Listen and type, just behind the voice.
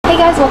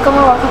guys, welcome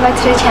back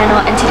to the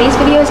channel, and today's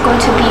video is going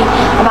to be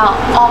about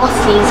all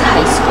things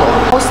high school.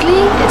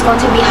 Mostly it's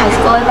going to be high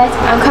school advice.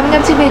 I'm coming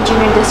up to be a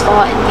junior this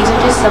fall, and these are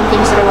just some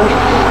things that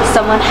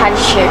someone had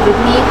shared with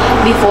me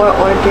before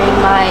or during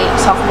my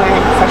sophomore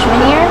and freshman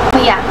year.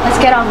 But yeah, let's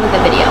get on with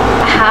the video.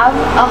 I have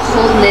a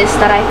whole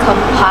list that I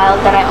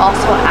compiled that I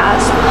also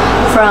asked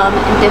from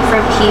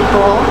different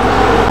people.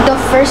 The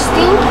first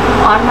thing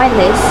on my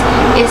list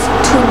is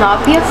to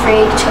not be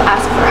afraid to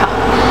ask for help.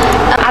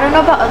 I don't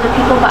know about other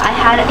people, but I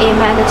had a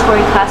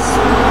mandatory class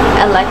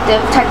elective,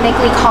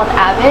 technically called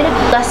AVID.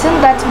 Lesson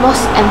that's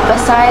most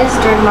emphasized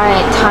during my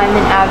time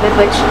in AVID,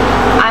 which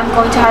I'm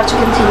going to have to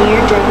continue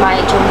during my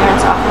junior and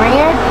sophomore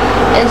year,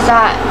 is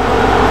that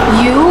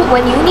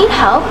when you need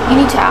help, you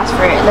need to ask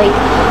for it. Like,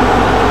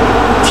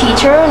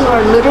 teachers or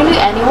literally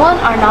anyone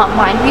are not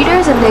mind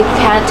readers, and they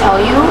can't tell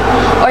you,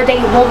 or they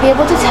won't be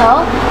able to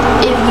tell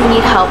if you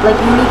need help. Like,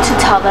 you need to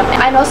tell them.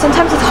 I know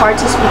sometimes it's hard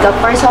to speak up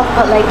for yourself,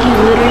 but like, you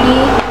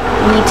literally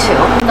need to.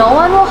 No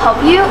one will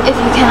help you if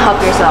you can't help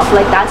yourself.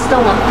 Like, that's the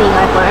one thing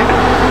I've learned.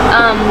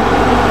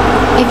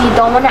 If you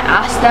don't want to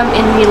ask them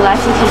in real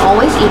life, you can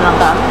always email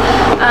them.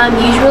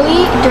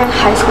 Usually during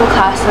high school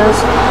classes,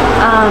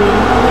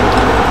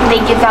 they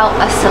give out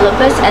a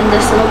syllabus, and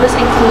the syllabus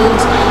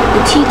includes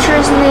the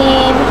teacher's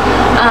name,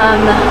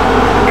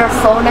 their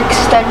phone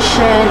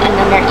extension, and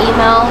then their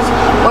emails,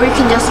 or you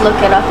can just look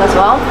it up as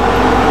well.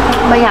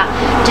 But yeah,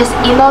 just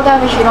email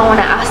them if you don't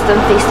want to ask them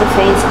face to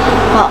face.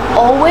 But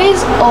always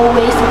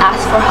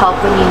ask for help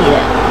when you need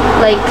it.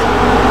 Like,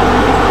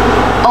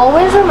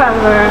 always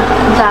remember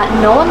that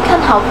no one can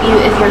help you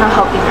if you're not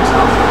helping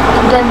yourself.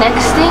 The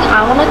next thing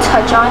I want to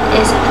touch on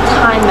is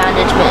time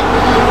management.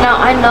 Now,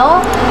 I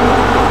know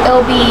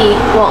it'll be,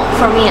 well,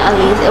 for me at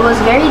least, it was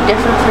very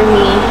different for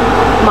me,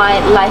 my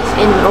life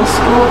in middle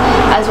school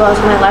as well as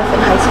my life in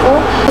high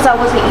school, because I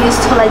wasn't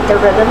used to like the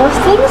rhythm of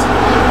things.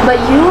 But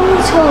you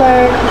need to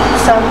learn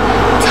some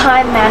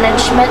time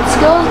management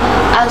skills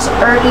as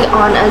early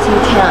on as you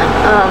can.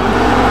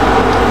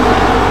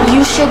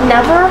 You should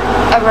never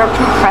ever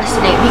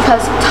procrastinate,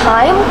 because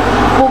time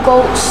will go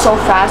so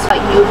fast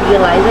without you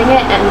realizing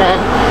it, and then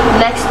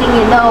next thing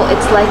you know,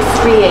 it's like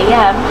 3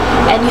 a.m.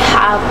 and you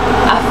have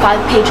a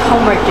 5-page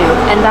homework due,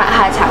 and that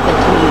has happened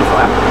to me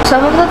before.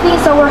 Some of the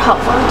things that were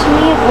helpful to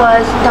me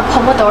was the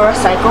Pomodoro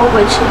cycle,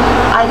 which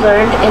I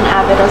learned in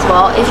AVID as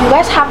well. If you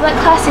guys have that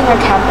class in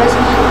your campus,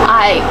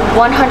 I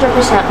 100%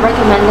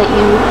 recommend that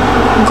you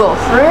go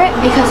for it,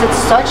 because it's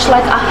such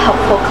like a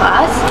helpful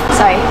class.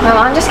 Sorry, my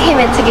mom just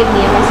came in to give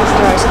me and my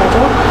sister our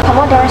schedule.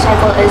 Pomodoro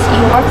cycle is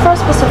you work for a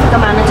specific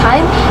amount of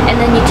time, and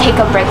then you take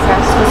a break for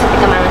a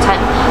specific amount of time.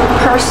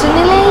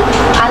 Personally,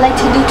 I like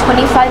to do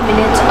 25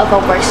 minutes of a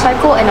work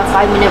cycle and a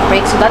 5-minute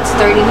break, so that's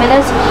 30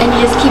 minutes, and you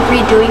just keep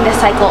redoing the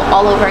cycle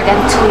all over again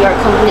until you're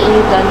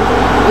completely done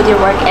with your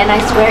work. And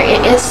I swear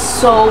it is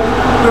so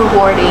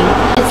rewarding.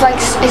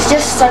 It's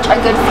just such a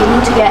good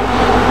feeling to get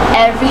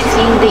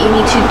everything that you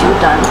need to do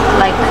done.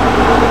 Like,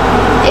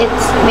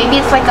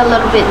 maybe it's like a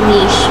little bit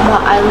niche,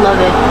 but I love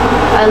it.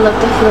 I love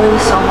the feeling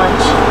so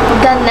much.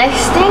 The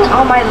next thing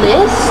on my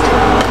list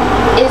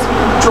is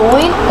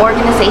join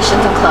organizations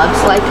and clubs.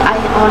 Like, I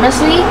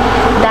honestly,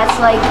 that's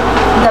like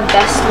the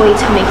best way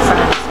to make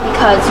friends,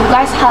 because you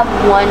guys have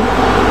one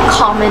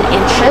common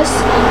interest,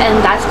 and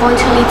that's going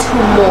to lead to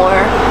more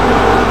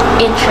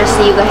interests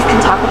that you guys can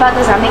talk about.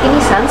 Does that make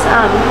any sense?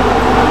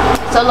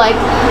 So like,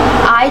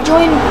 I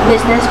joined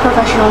Business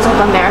Professionals of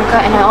America,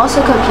 and I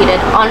also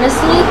competed.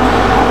 Honestly,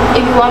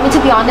 if you want me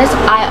to be honest,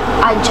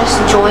 I just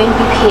joined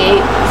BPA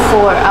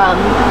for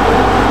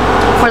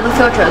the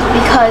field trips,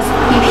 because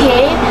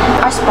BPA,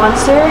 our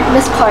sponsor,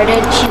 Miss Parted,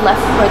 she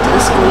left for the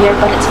school year,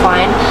 but it's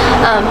fine.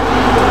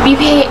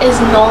 BPA is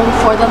known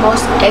for the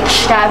most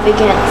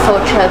extravagant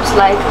field trips.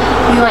 Like,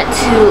 we went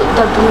to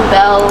the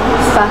Bluebell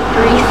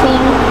factory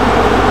thing.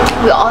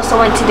 We also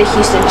went to the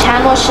Houston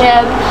Channel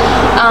ship.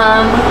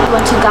 We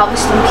went to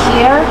Galveston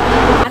Pier.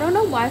 I don't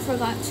know why I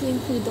forgot to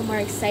include the more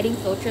exciting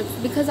field trips,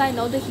 because I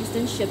know the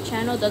Houston Ship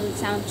Channel doesn't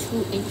sound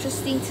too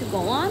interesting to go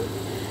on.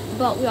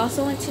 But we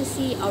also went to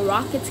see a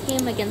Rockets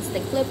game against the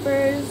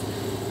Clippers.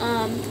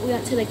 We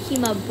went to the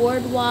Kima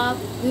Boardwalk.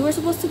 We were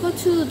supposed to go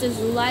to the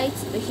Zoo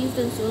Lights, the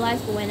Houston Zoo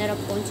Lights, but we ended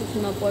up going to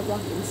Kima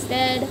Boardwalk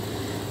instead.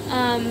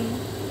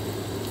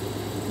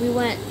 We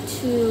went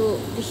to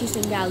the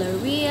Houston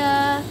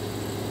Galleria.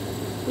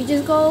 We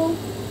just go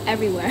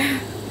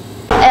everywhere.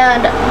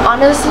 And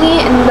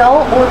honestly,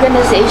 no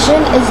organization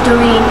is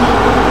doing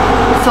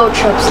field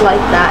trips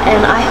like that,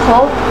 and I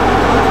hope,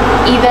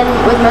 even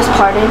with Miss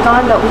Pardon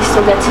gone, that we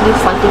still get to do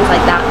fun things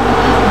like that.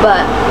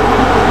 But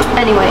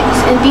anyways,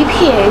 in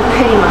BPA,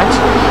 pretty much,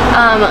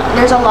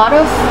 there's a lot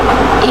of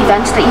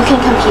events that you can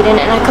compete in,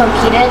 and I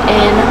competed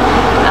in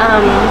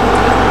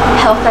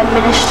health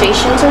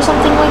administrations or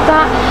something like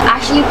that. I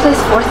actually placed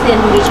 4th in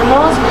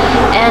regionals,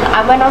 and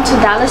I went on to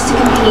Dallas to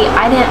compete.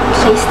 I didn't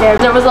place there.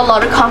 There was a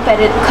lot of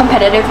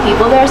competitive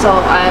people there, so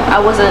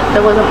there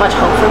wasn't much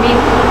hope for me.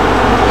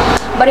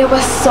 But it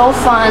was so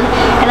fun,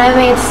 and I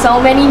made so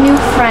many new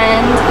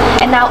friends,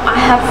 and now I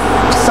have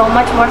so so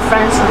much more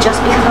friends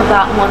just because of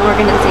that one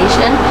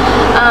organization.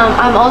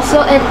 I'm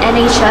also in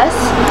NHS.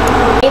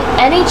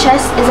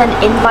 NHS is an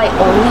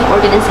invite-only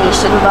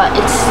organization, but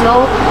it's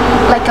still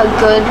like a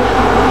good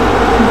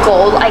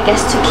goal, I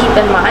guess, to keep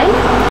in mind.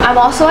 I'm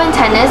also in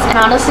tennis,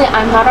 and honestly,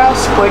 I'm not a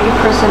sporty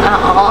person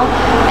at all,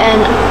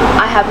 and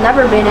I have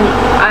never been in,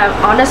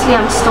 honestly,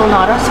 I'm still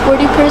not a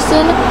sporty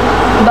person,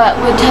 but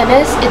with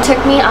tennis, it took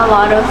me a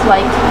lot of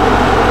like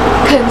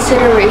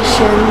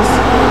considerations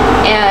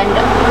and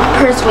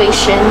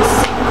persuasions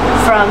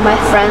from my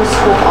friends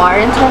who are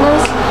in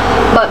tennis.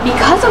 But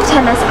because of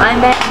tennis, I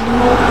met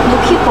new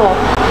people.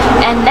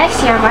 And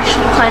next year, I'm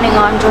actually planning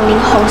on joining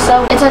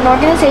HOSA. It's an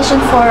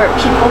organization for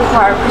people who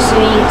are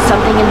pursuing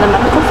something in the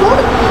medical field.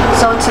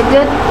 So it's a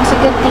good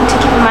thing to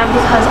keep in mind,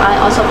 because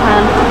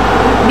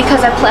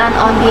I plan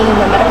on being in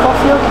the medical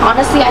field.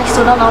 Honestly, I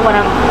still don't know what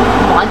I'm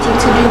wanting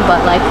to do,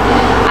 but like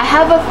I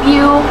have a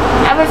few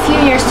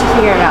years to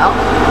figure it out.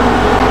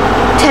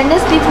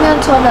 Tennis leads me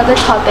onto another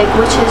topic,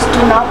 which is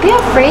do not be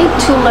afraid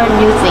to learn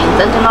new things,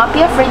 and do not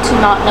be afraid to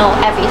not know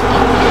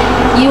everything.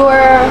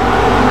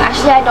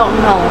 Actually, I don't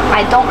know.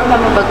 I don't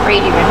remember what grade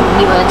you're in when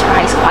you enter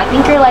high school. I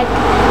think you're like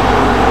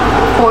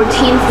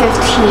 14,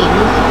 15.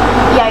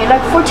 Yeah, you're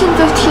like 14,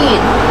 15.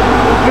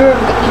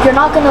 You're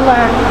not gonna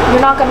learn,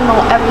 you're not gonna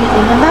know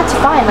everything, and that's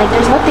fine. Like,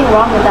 there's nothing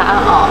wrong with that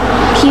at all.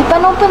 Keep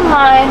an open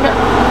mind,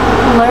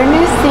 learn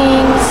new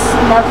things,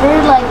 never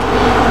like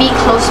be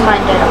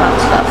close-minded about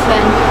stuff,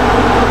 and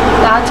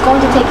that's going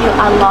to take you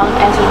as long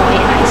as you way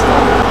in high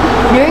school.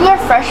 During your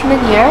freshman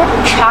year,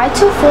 try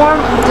to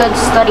form good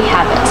study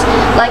habits.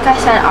 Like I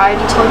said, I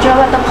already told you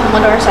about the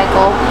Pomodoro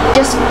cycle.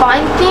 Just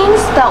find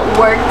things that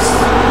works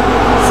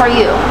for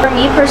you. For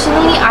me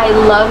personally, I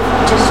love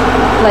just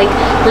like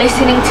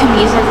listening to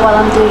music while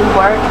I'm doing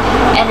work,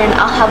 and then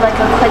I'll have like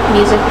a quick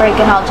music break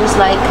and I'll just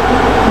like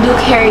do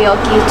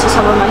karaoke to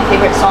some of my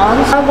favorite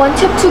songs. One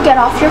tip to get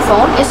off your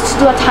phone is to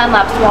do a time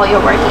lapse while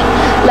you're working.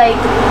 Like,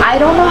 I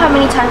don't know how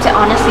many times it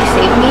honestly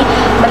saved me,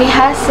 but it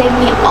has saved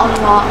me a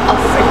lot of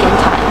freaking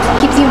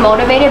times. Keeps you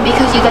motivated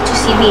because you get to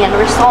see the end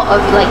result of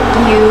like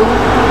you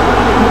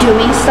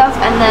doing stuff,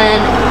 and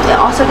then it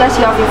also gets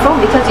you off your phone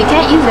because you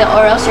can't use it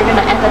or else you're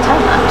gonna end the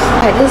time lapse.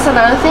 Okay, this is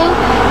another thing.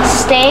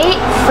 Stay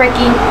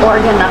freaking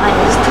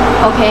organized,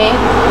 okay?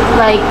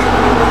 Like,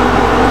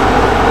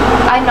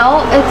 I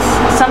know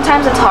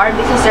sometimes it's hard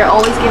because they're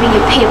always giving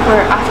you paper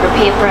after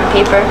paper and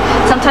paper.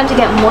 Sometimes you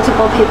get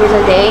multiple papers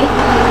a day.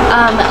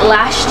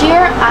 Last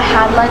year I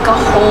had like a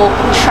whole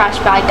trash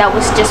bag that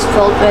was just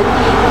filled with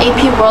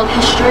AP World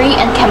History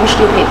and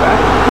Chemistry paper.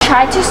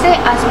 Try to stay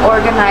as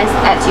organized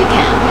as you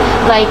can.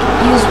 Like,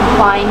 use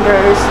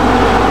binders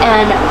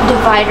and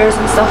dividers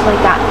and stuff like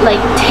that. Like,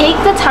 take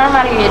the time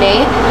out of your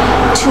day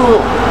to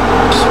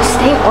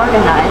stay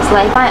organized.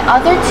 Like, my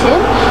other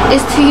tip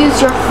is to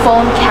use your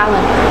phone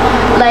calendar.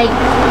 Like,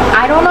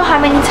 I don't know how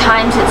many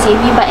times it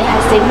saved me, but it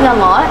has saved me a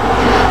lot.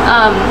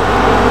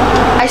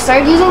 I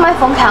started using my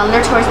phone calendar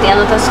towards the end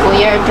of the school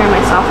year during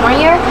my sophomore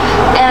year,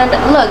 and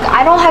look,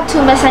 I don't have to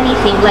miss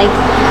anything. Like,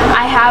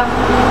 I have,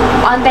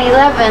 on the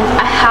 11th,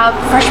 I have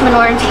freshman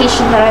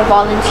orientation that I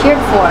volunteered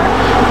for,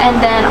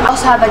 and then I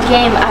also have a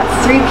game at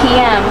 3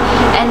 p.m.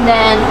 and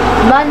then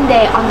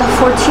Monday on the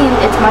 14th,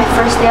 it's my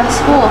first day of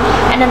school,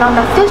 and then on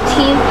the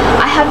 15th,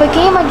 I have a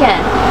game again,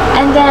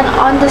 and then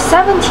on the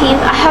 17th,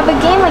 I have a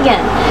game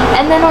again,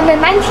 and then on the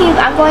 19th,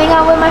 I'm going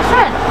out with my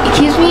friend. It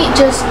keeps me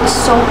just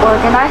so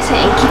organized, and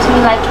it keeps me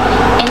like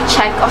in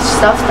check of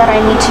stuff that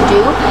I need to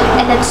do,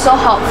 and it's so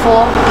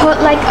helpful.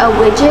 Put like a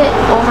widget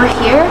over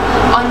here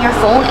on your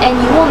phone and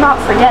you will not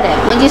forget it.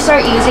 When you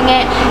start using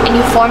it and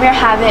you form your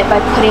habit by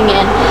putting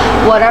in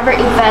whatever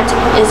event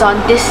is on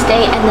this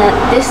day and then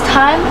this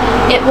time,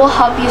 it will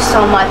help you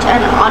so much.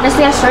 And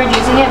honestly, I started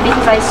using it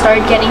because I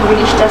started getting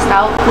really stressed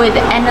out with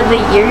end of the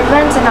year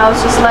events, and I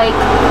was just like,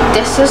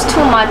 this is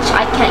too much,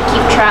 I can't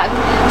keep track.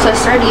 So I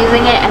started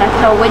using it and I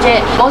put a widget.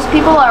 Most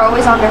people are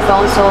always on their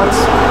phone, so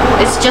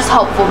it's just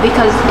helpful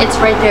because it's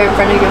right there in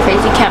front of your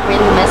face. You can't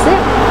really miss it.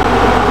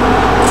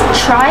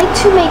 Try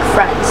to make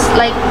friends.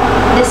 Like,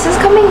 this is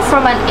coming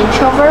from an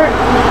introvert,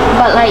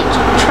 but like,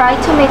 try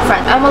to make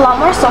friends. I'm a lot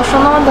more social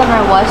now than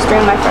I was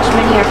during my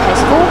freshman year of high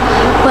school,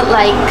 but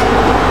like,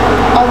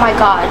 oh my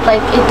god,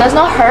 like, it does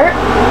not hurt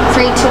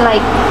for you to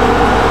like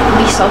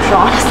be social,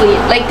 honestly.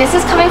 Like, this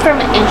is coming from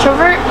an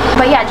introvert,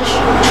 but yeah, just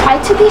try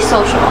to be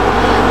social.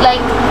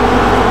 Like,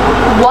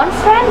 one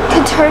friend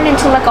could turn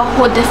into like a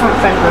whole different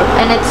friend group,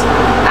 and it's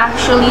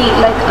actually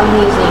like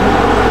amazing.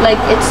 Like,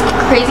 it's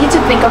crazy to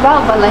think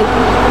about, but like,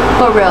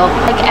 for real,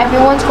 like,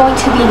 everyone's going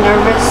to be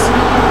nervous,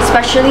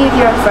 especially if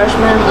you're a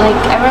freshman. Like,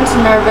 everyone's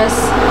nervous,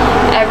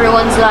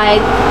 everyone's like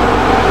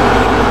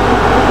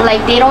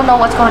they don't know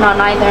what's going on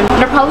either.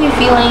 They're probably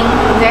feeling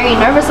very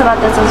nervous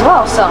about this as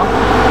well, so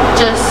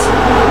just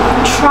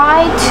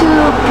try to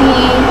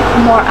be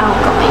more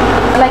outgoing.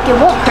 Like, it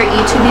won't hurt you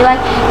to be like,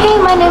 hey,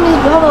 my name is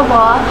blah blah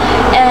blah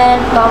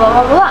and blah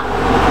blah blah blah.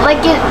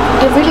 Like, it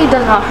really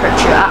does not hurt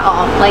you at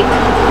all. Like,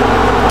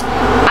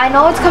 I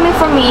know it's coming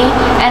from me,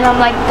 and I'm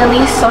like the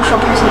least social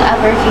person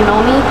ever if you know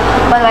me,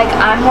 but like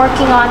I'm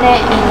working on it,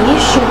 and you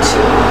should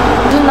too.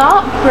 Do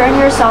not burn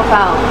yourself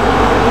out.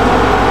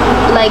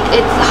 Like,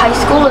 high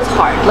school is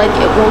hard. Like,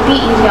 it won't be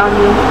easy on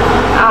you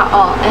at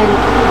all, and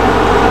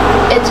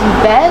it's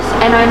best,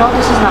 and I know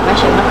this is not my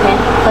shit, okay,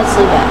 let's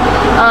leave it.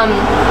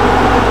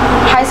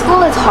 High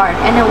school is hard,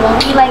 and it won't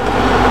be like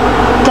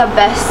the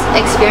best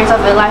experience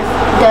of your life.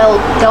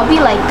 There'll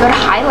be like good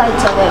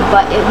highlights of it,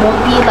 but it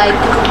won't be like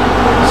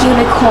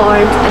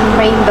unicorns and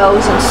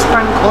rainbows and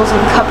sprinkles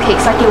and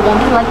cupcakes. Like, it won't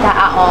be like that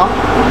at all,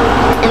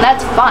 and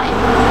that's fine.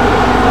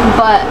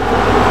 But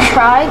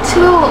try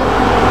to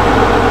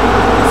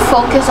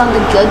focus on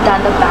the good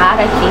than the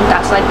bad. I think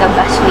that's like the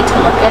best way to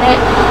look at it.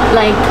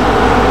 Like,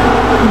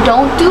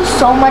 don't do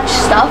so much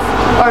stuff,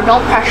 or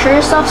don't pressure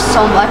yourself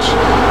so much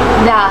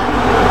that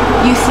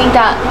you think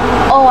that,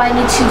 oh, I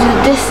need to do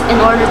this in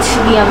order to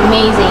be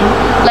amazing.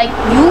 Like,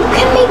 you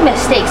can make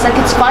mistakes. Like,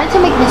 it's fine to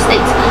make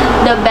mistakes.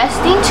 The best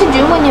thing to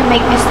do when you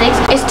make mistakes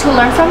is to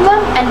learn from them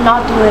and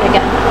not do it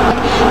again.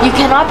 Like, you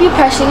cannot be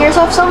pressing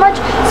yourself so much,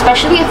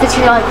 especially if it's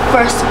your like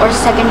first or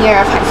second year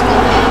of high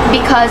school,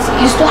 because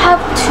you still have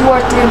 2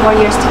 or 3 more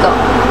years to go.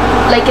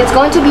 Like, it's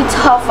going to be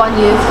tough on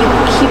you if you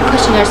keep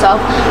pushing yourself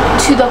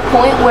to the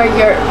point where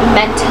you're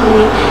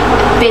mentally,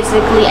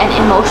 physically, and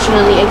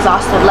emotionally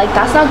exhausted. Like,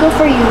 that's not good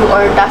for you,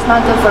 or that's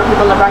not good for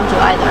people around you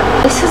either.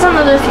 This is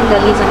another thing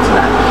that leads into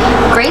that.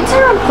 Grades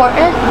are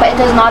important, but it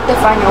does not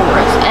define your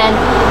worth. And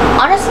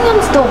honestly, I'm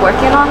still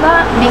working on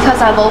that, because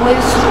I've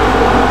always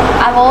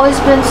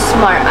been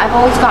smart. I've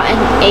always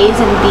gotten A's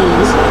and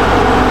B's.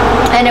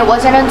 And it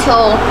wasn't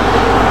until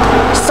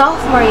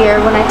sophomore year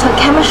when I took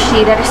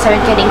chemistry that I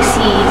started getting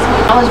C's.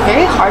 I was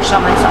very harsh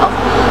on myself,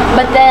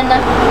 but then,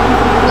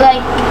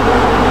 like,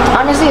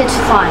 honestly, it's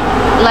fine.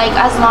 Like,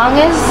 as long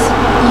as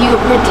you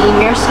redeem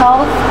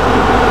yourself,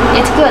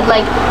 it's good.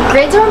 Like,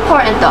 grades are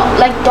important though.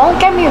 Like, don't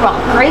get me wrong,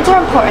 grades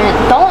are important.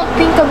 Don't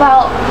think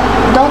about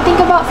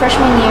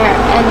freshman year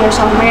and your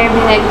sophomore year and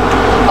be like,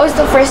 oh, it's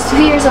the first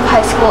 2 years of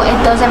high school, it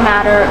doesn't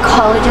matter,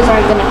 colleges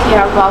aren't gonna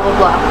care, blah blah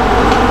blah.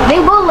 They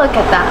will look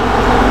at that.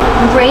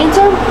 Grades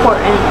are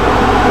important,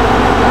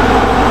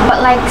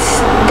 but like,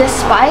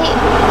 despite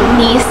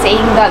me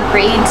saying that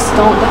grades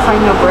don't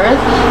define your worth,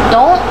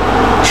 don't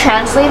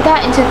translate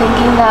that into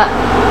thinking that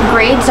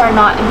grades are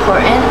not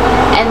important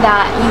and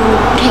that you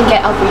can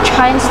get a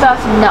retry and stuff.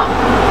 No,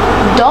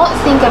 don't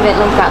think of it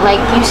like that.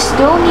 Like, you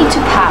still need to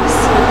pass,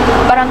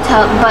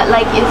 but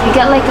like, if you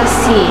get like a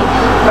C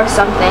or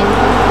something,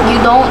 you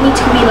don't need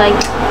to be like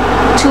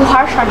too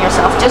harsh on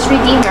yourself. Just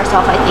redeem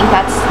yourself. I think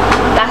that's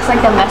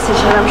like the message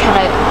that I'm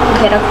trying to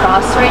get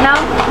across right now.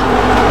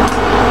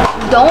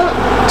 Don't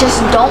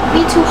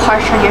be too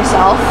harsh on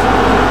yourself,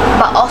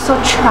 but also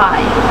try.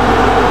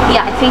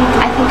 Yeah, I think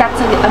that's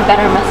a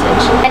better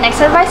message. And next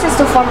advice is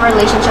to form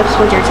relationships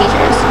with your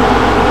teachers.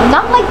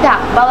 Not like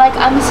that, but like,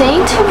 I'm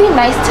saying to be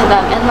nice to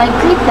them and like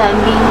greet them,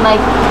 being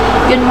like,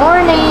 good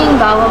morning,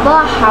 blah blah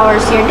blah, how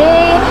was your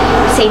day,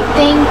 say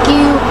thank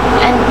you,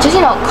 and just,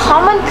 you know,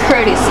 common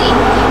courtesy.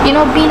 You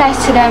know, be nice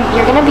to them.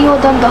 You're gonna be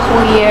with them the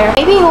whole year.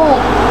 Maybe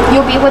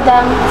you'll be with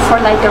them for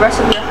like the rest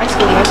of your high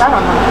school years, I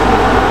don't know.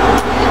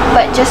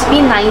 But just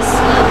be nice,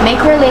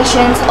 make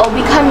relations. It'll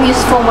become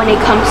useful when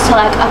it comes to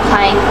like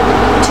applying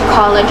to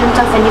college and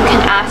stuff, and you can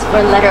ask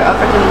for a letter of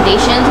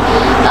recommendations.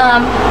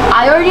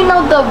 I already know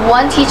the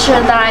one teacher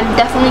that I'm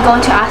definitely going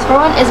to ask for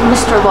one is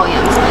Mr.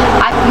 Williams.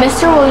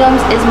 Mr.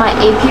 Williams is my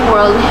AP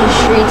World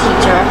History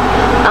teacher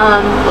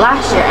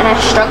last year, and I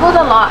struggled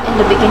a lot in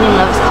the beginning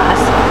of his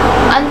class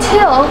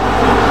until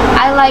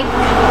I like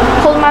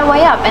pulled my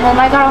way up, and then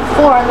I got a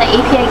 4 on the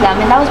AP exam,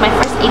 and that was my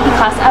first AP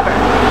class ever.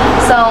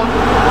 So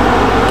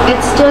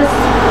it's just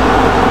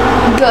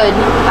good,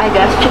 I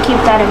guess, to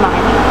keep that in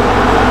mind.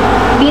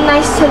 Be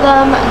nice to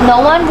them. No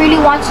one really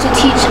wants to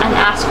teach an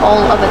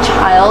asshole of a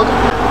child.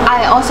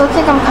 I also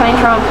think I'm coming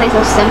from a place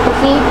of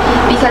sympathy,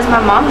 because my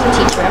mom's a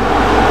teacher,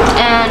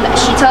 and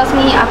she tells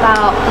me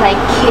about like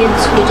kids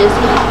who just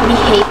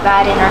behave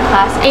bad in her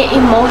class. It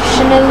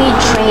emotionally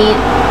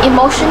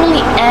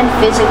and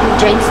physically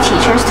drains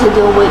teachers to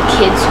deal with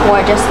kids who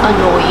are just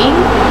annoying.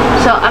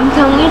 So I'm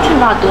telling you to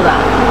not do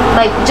that.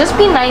 Like, just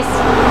be nice.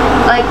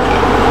 Like,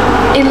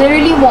 it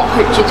literally won't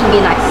hurt you to be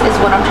nice, is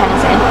what I'm trying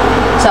to say.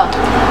 So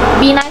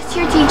be nice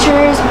to your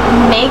teachers,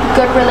 make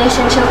good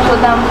relationships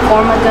with them,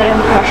 form a good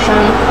impression.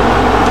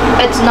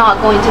 It's not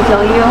going to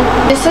kill you.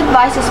 This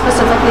advice is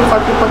specifically for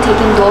people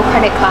taking dual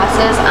credit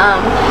classes.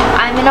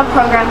 I'm in a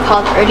program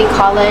called Early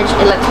College.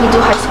 It lets me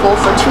do high school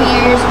for 2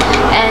 years,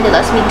 and it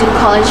lets me do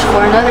college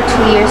for another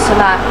 2 years, so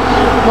that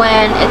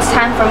when it's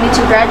time for me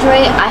to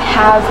graduate, I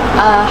have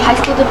a high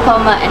school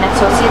diploma and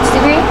associate's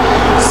degree.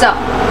 So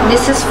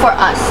this is for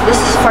us.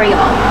 This is for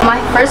y'all. My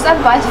first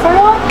advice for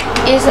y'all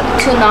is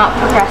to not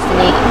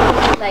procrastinate.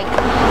 Like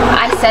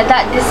I said,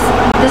 that this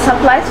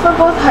applies for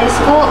both high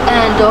school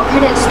and dual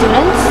credit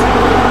students.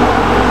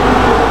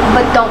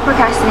 but don't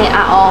procrastinate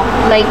at all.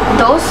 Like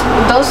those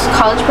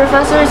college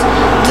professors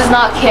does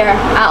not care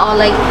at all.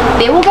 Like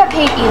they will get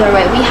paid either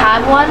way. We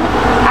had one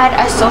at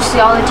a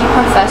sociology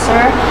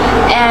professor,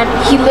 and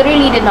he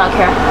literally did not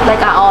care,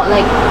 like at all.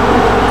 Like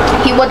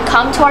he would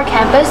come to our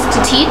campus to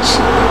teach,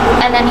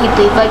 and then he'd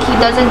leave. Like he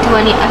doesn't do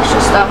any extra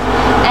stuff,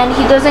 and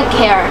he doesn't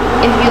care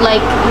if you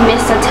like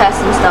miss a test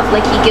and stuff.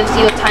 Like he gives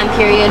you a time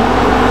period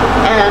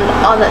and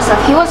all that stuff.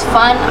 He was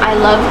fun. I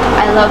loved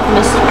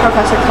Mr.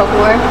 Professor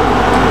Kogor,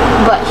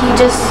 but he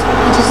just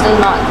does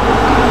not.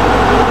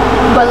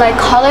 But like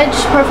college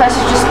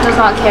professors just does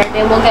not care.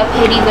 They will get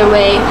paid either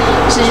way.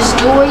 So just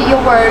do your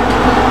work,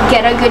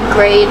 get a good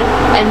grade,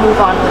 and move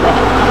on with it.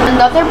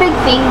 Another big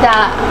thing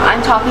that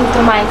I'm talking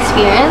through my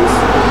experience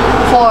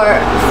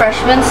for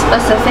freshmen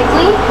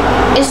specifically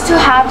is to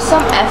have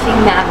some effing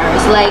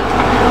manners. Like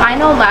I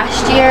know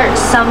last year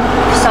some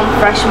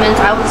freshmen,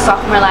 I was a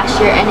sophomore last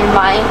year, and in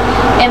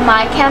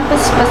my campus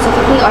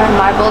specifically, or in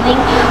my building,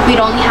 we'd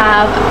only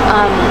have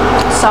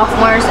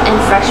sophomores and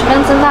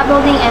freshmen in that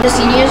building, and the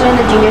seniors and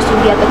the juniors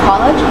would be at the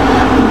college.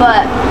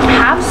 But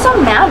have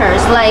some manners.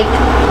 Like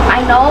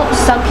I know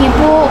some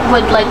people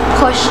would like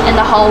push in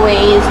the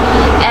hallways,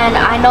 and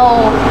I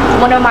know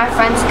one of my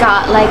friends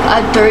got like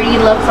a dirty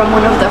look from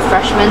one of the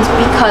freshmen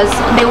because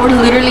they were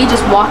literally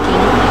just walking.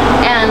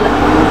 And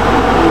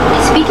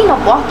speaking of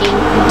walking,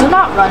 do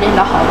not run in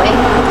the hallway.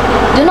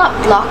 Do not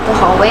block the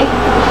hallway.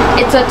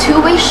 It's a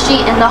two-way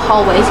street in the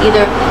hallways.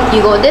 Either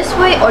you go this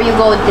way or you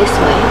go this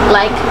way.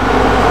 Like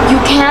you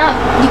can't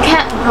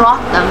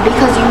block them,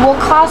 because you will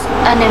cause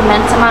an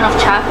immense amount of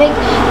traffic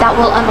that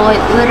will annoy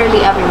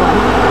literally everyone.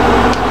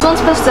 This one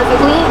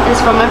specifically is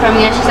from my friend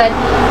Mia. She said,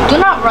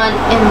 do not run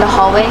in the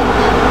hallway.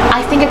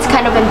 I think it's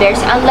kind of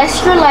embarrassing,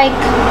 unless you're like,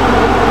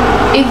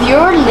 if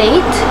you're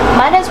late,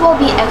 might as well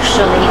be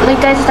extra late.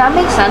 Like, does that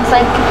make sense?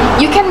 Like,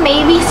 you can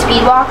maybe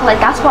speed walk. Like,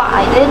 that's what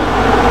I did.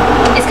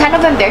 It's kind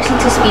of embarrassing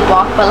to speed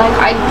walk, but like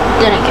I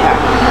didn't care.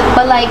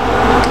 But like,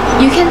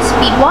 you can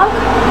speed walk,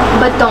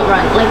 but don't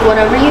run. Like,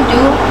 whatever you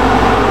do,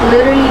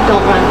 literally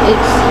don't run.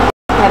 It's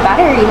my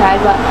battery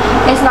died, but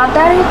it's not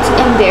that it's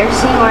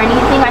embarrassing or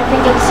anything. I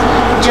think it's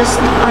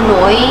just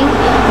annoying,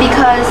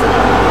 because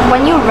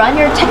when you run,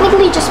 you're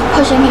technically just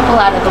pushing people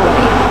out of the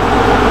way,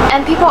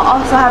 and people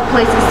also have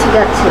places to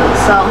get to.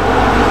 So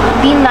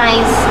be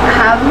nice,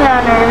 have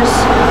manners,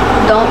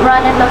 don't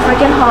run in the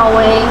freaking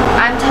hallway.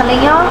 I'm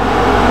telling y'all,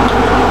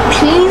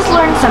 please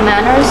learn some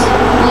manners.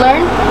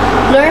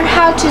 Learn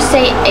how to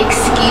say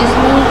excuse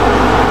me,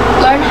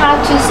 learn how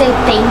to say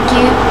thank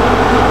you.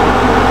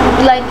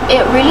 Like,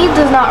 it really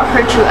does not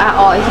hurt you at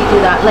all if you do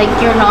that. Like,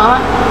 you're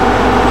not,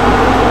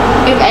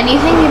 if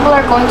anything, people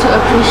are going to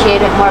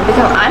appreciate it more,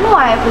 because I know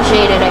I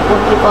appreciated it when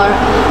people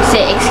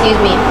say excuse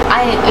me.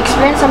 I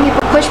experienced some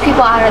people push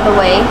people out of the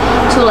way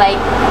to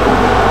like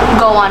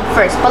go on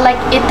first, but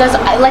like it does,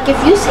 like if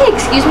you say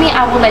excuse me,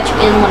 I will let you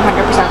in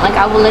 100%. Like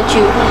I will let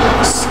you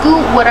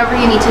scoot whatever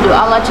you need to do,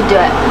 I'll let you do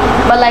it.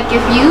 But like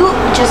if you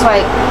just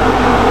like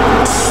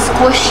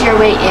squish your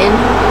way in,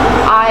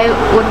 I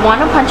would want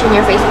to punch in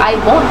your face. I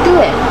won't do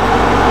it,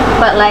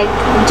 but like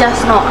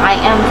just know I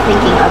am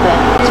thinking of it.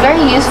 It's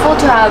very useful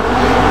to have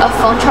a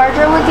phone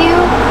charger with you,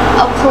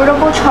 a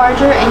portable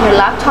charger, and your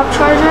laptop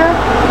charger.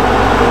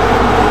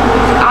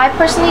 I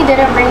personally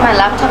didn't bring my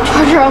laptop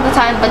charger all the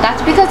time, but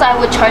that's because I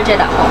would charge it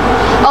at home.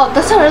 Oh,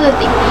 that's another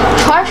thing.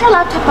 Charge your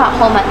laptop at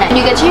home at night. When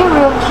you get to your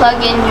room,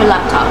 plug in your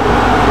laptop,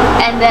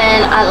 and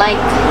then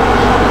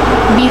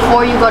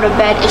before you go to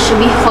bed, it should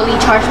be fully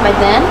charged by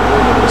then,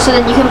 so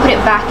then you can put it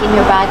back in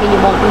your bag and you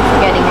won't be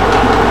forgetting it.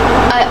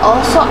 I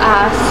also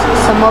asked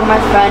some of my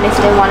friends if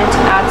they wanted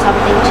to add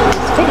something to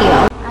this video.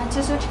 I had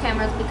to switch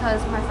cameras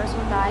because my first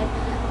one died,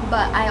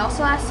 but I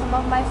also asked some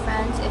of my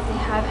friends if they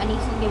have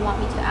anything they want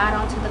me to add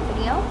onto the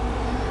video,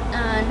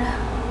 and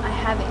I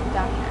have it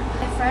down here.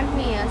 My friend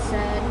Mia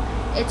said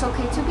it's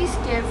okay to be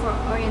scared for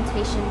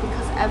orientation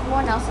because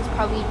everyone else is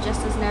probably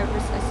just as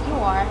nervous as you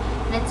are,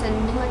 and it's a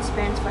new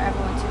experience for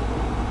everyone too.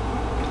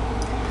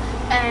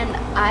 And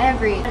I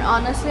agree. And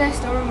honestly, I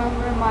still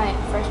remember my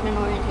freshman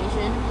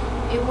orientation.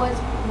 It was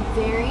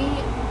very,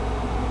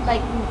 like,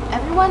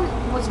 everyone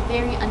was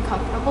very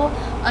uncomfortable.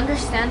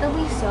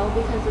 Understandably so,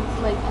 because it's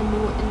like a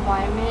new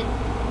environment,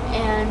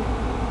 and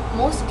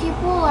most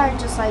people are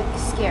just like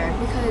scared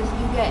because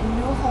you get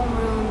new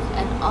homerooms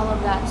and all of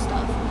that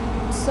stuff.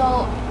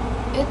 So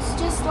it's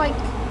just like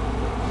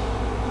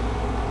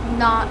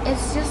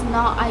it's just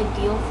not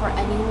ideal for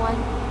anyone,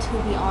 to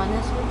be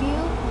honest with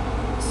you.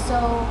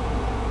 So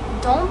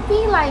don't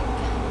be like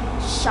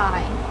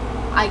shy,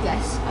 I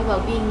guess,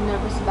 about being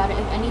nervous about it.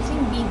 If anything,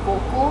 be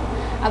vocal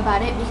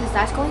about it, because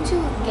that's going to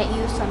get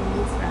you some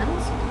new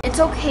friends.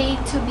 It's okay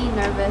to be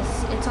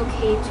nervous, it's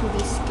okay to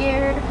be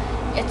scared,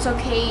 it's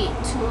okay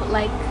to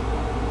like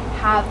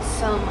have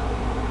some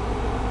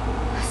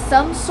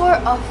sort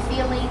of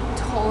feeling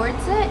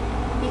towards it,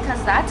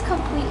 because that's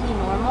completely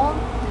normal,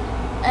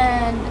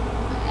 and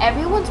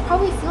everyone's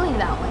probably feeling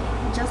that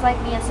way, just like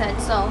Mia said.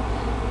 So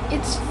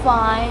it's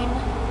fine,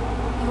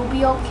 you'll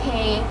be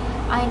okay.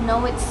 I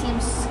know it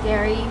seems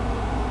scary,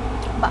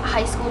 but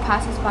high school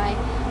passes by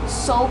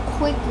so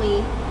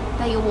quickly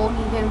that you won't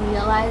even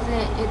realize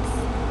it. It's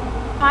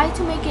try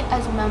to make it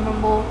as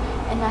memorable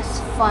and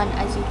as fun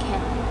as you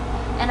can.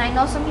 And I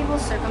know some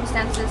people's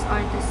circumstances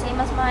aren't the same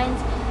as mine,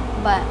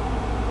 but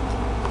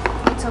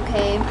it's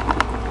okay.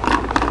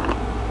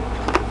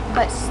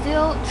 But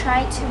still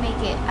try to make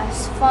it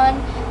as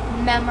fun,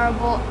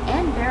 memorable,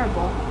 and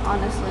bearable,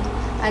 honestly,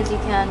 as you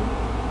can,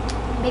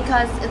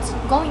 because it's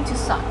going to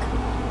suck.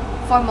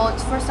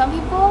 For some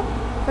people,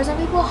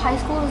 high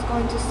school is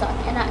going to suck,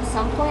 and at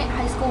some point,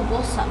 high school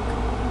will suck.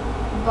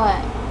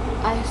 But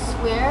I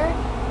swear,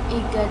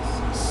 it gets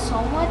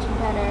so much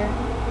better,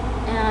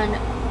 and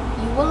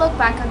you will look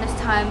back on this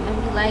time and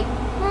be like,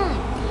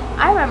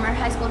 I remember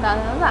high school, da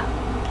da da.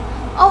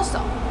 Also,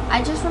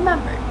 I just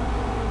remembered,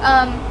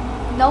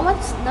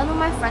 none of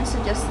my friends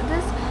suggested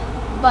this,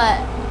 but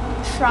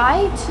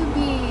try to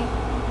be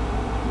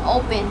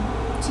open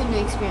to new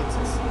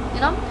experiences,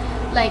 you know?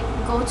 Like,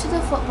 go to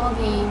the football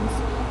games,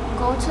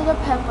 go to the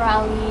pep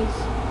rallies,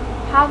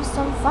 have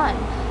some fun.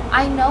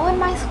 I know in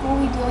my school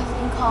we do a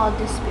thing called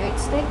the spirit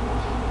stick,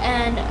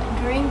 and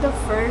during the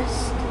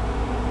first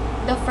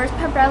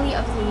pep rally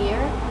of the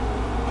year,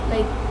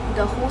 like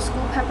the whole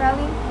school pep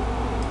rally,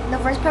 the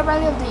first pep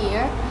rally of the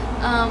year,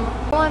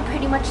 everyone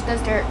pretty much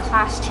does their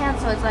class chant,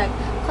 so it's like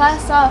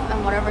class off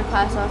and whatever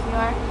class off you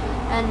are,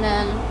 and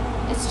then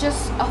it's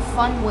just a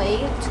fun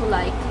way to,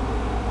 like,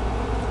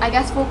 I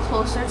guess, feel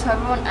closer to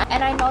everyone.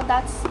 And I know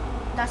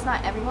that's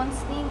not everyone's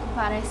thing,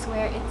 but I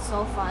swear it's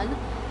so fun.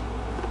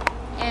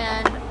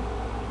 And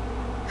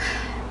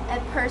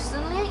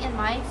personally, in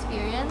my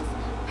experience,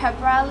 pep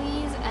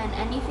rallies and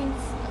anything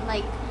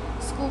like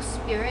school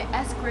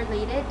spirit-esque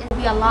related, it'll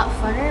be a lot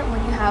funner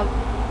when you have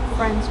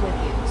friends with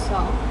you.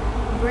 So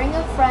bring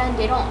a friend.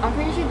 I'm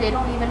pretty sure they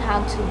don't even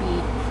have to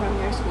be from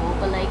your school,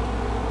 but like,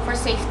 for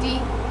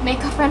safety,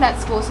 make a friend at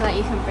school so that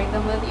you can bring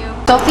them with you.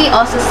 Sophie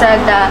also said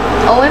that,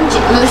 OMG,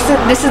 listen,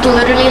 this is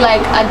literally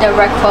like a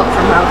direct quote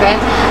from her, okay?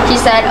 She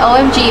said,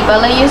 OMG,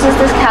 Bella uses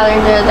this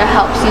calendar that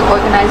helps you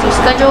organize your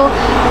schedule.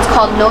 It's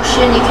called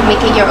Notion. You can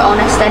make it your own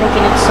aesthetic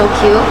and it's so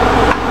cute.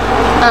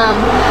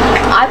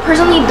 I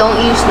personally don't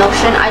use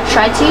Notion. I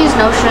tried to use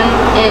Notion.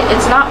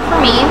 It's not for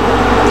me,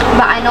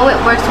 but I know it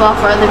works well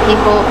for other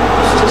people.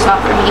 It's just not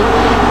for me.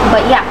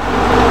 But yeah,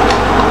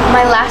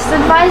 my last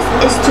advice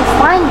is to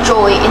find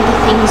joy in the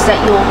things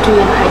that you'll do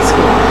in high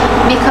school,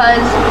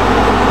 because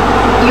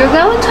you're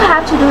going to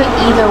have to do it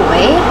either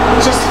way.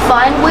 Just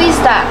find ways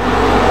that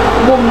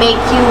will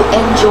make you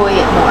enjoy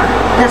it more.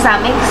 Does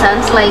that make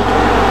sense? Like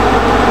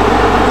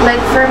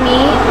for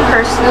me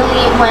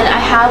personally, when I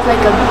have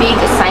like a big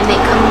assignment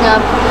coming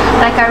up,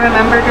 like I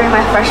remember during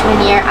my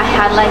freshman year, I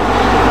had like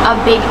a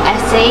big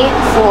essay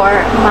for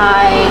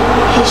my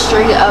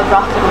history of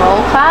rock and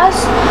roll class,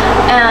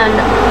 and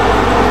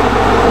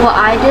what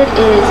I did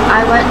is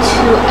I went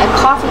to a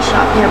coffee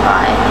shop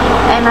nearby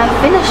and I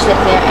finished it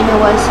there, and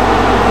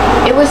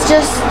it was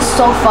just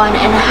so fun,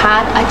 and I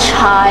had a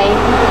chai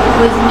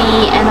with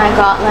me, and I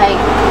got like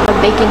a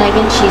bacon, egg,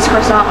 and cheese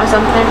croissant or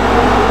something.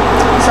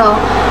 So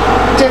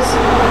just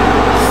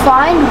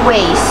find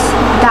ways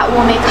that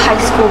will make high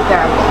school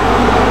bearable.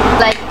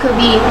 Like, it could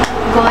be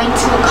going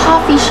to a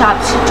coffee shop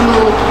to do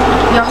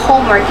your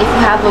homework if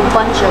you have a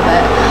bunch of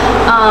it.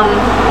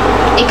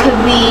 It could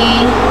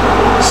be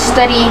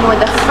studying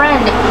with a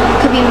friend. It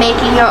could be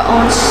making your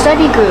own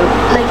study group.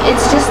 Like,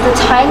 it's just the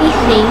tiny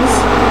things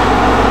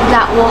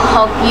that will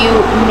help you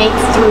make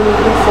through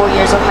your 4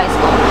 years of high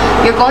school.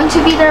 You're going to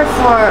be there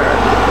for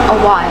a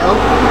while,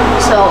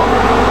 so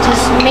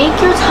just make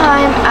your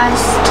time as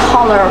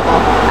tolerable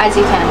as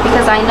you can,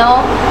 because I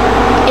know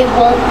it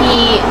won't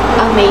be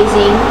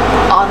amazing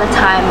all the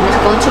time, and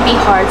it's going to be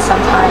hard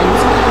sometimes,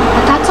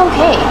 but that's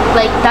okay.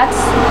 Like, that's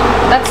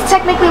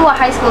technically what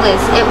high school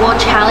is. It will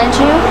challenge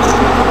you.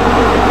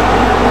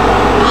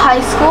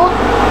 High school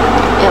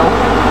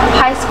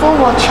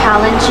will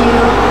challenge you.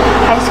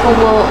 High school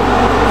will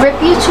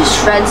rip you to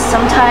shreds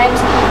sometimes,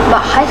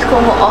 but high school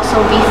will also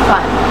be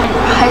fun. And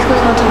high school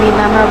is going to be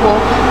memorable,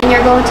 and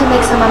you're going to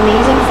make some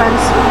amazing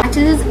friends. I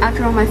did this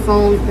actor on my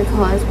phone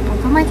because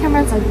both of my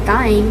cameras are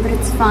dying, but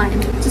it's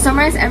fine. To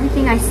summarize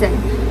everything I said,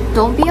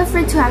 don't be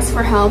afraid to ask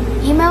for help.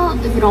 Email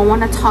if you don't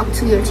want to talk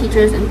to your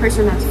teachers in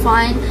person, that's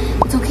fine.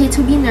 It's okay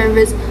to be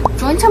nervous.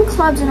 Join some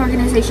clubs and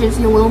organizations.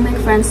 You will make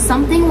friends.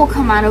 Something will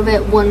come out of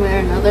it one way or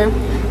another.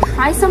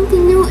 Try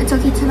something new. It's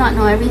okay to not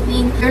know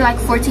everything. You're like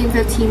 14,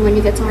 15 when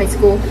you get to high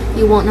school.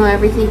 You won't know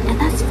everything, and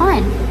that's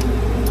fine.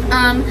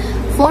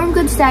 Form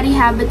good study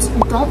habits.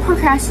 Don't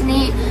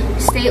procrastinate.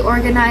 Stay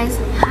organized.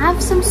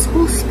 Have some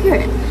school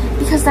spirit,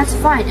 because that's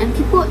fine. And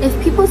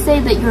if people say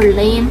that you're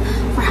lame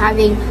for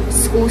having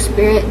school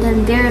spirit,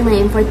 then they're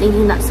lame for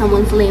thinking that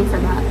someone's lame for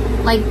that.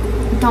 Like,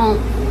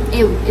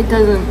 it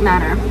doesn't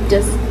matter.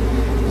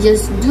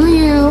 Just do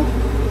you.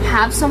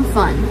 Have some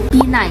fun.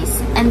 Be nice.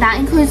 And that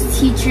includes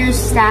teachers,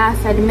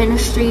 staff,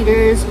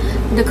 administrators,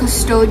 the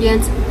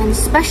custodians, and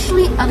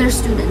especially other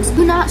students.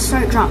 Do not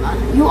start drama.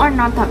 You are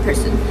not that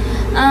person.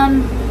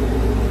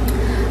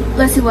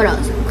 Let's see what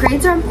else.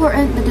 Grades are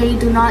important, but they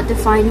do not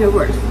define your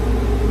worth.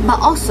 But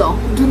also,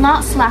 do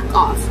not slack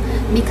off,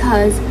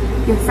 because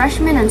your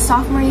freshman and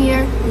sophomore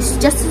year is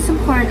just as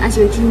important as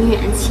your junior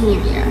and senior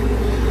year.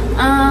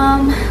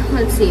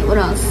 Let's see, what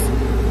else?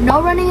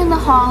 No running in the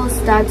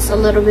halls. That's a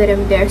little bit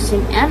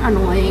embarrassing and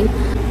annoying.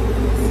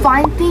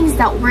 Find things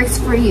that works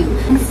for you,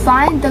 and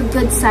find the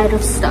good side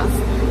of stuff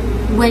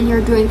when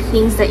you're doing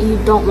things that you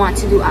don't want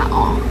to do at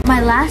all.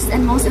 My last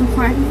and most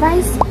important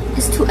advice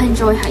is to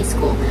enjoy high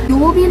school. You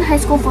will be in high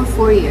school for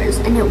 4 years,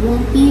 and it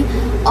won't be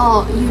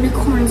all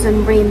unicorns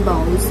and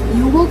rainbows.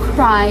 You will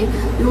cry,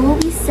 you will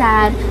be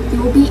sad,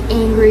 you will be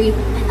angry,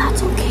 and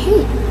that's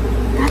okay.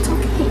 That's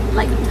okay.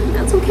 Like,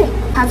 that's okay.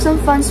 Have some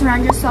fun,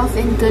 surround yourself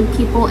in good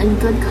people and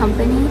good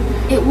company.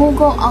 It will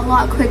go a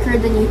lot quicker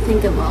than you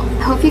think it will.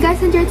 I hope you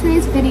guys enjoyed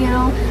today's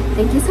video.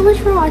 Thank you so much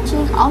for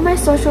watching. All my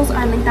socials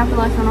are linked down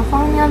below if you want to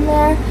follow me on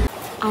there.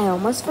 I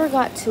almost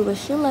forgot to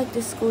wish you luck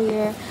this school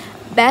year.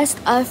 Best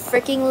of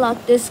freaking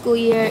luck this school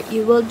year.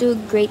 You will do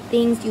great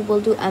things. You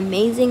will do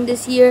amazing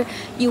this year.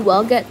 You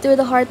will get through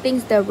the hard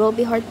things. There will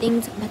be hard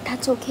things, but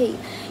that's okay.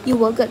 You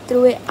will get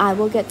through it. I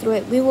will get through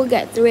it. We will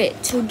get through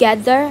it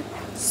together.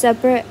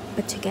 Separate,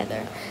 but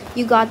together.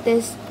 You got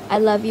this. I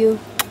love you.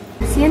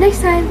 See you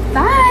next time.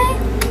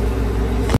 Bye.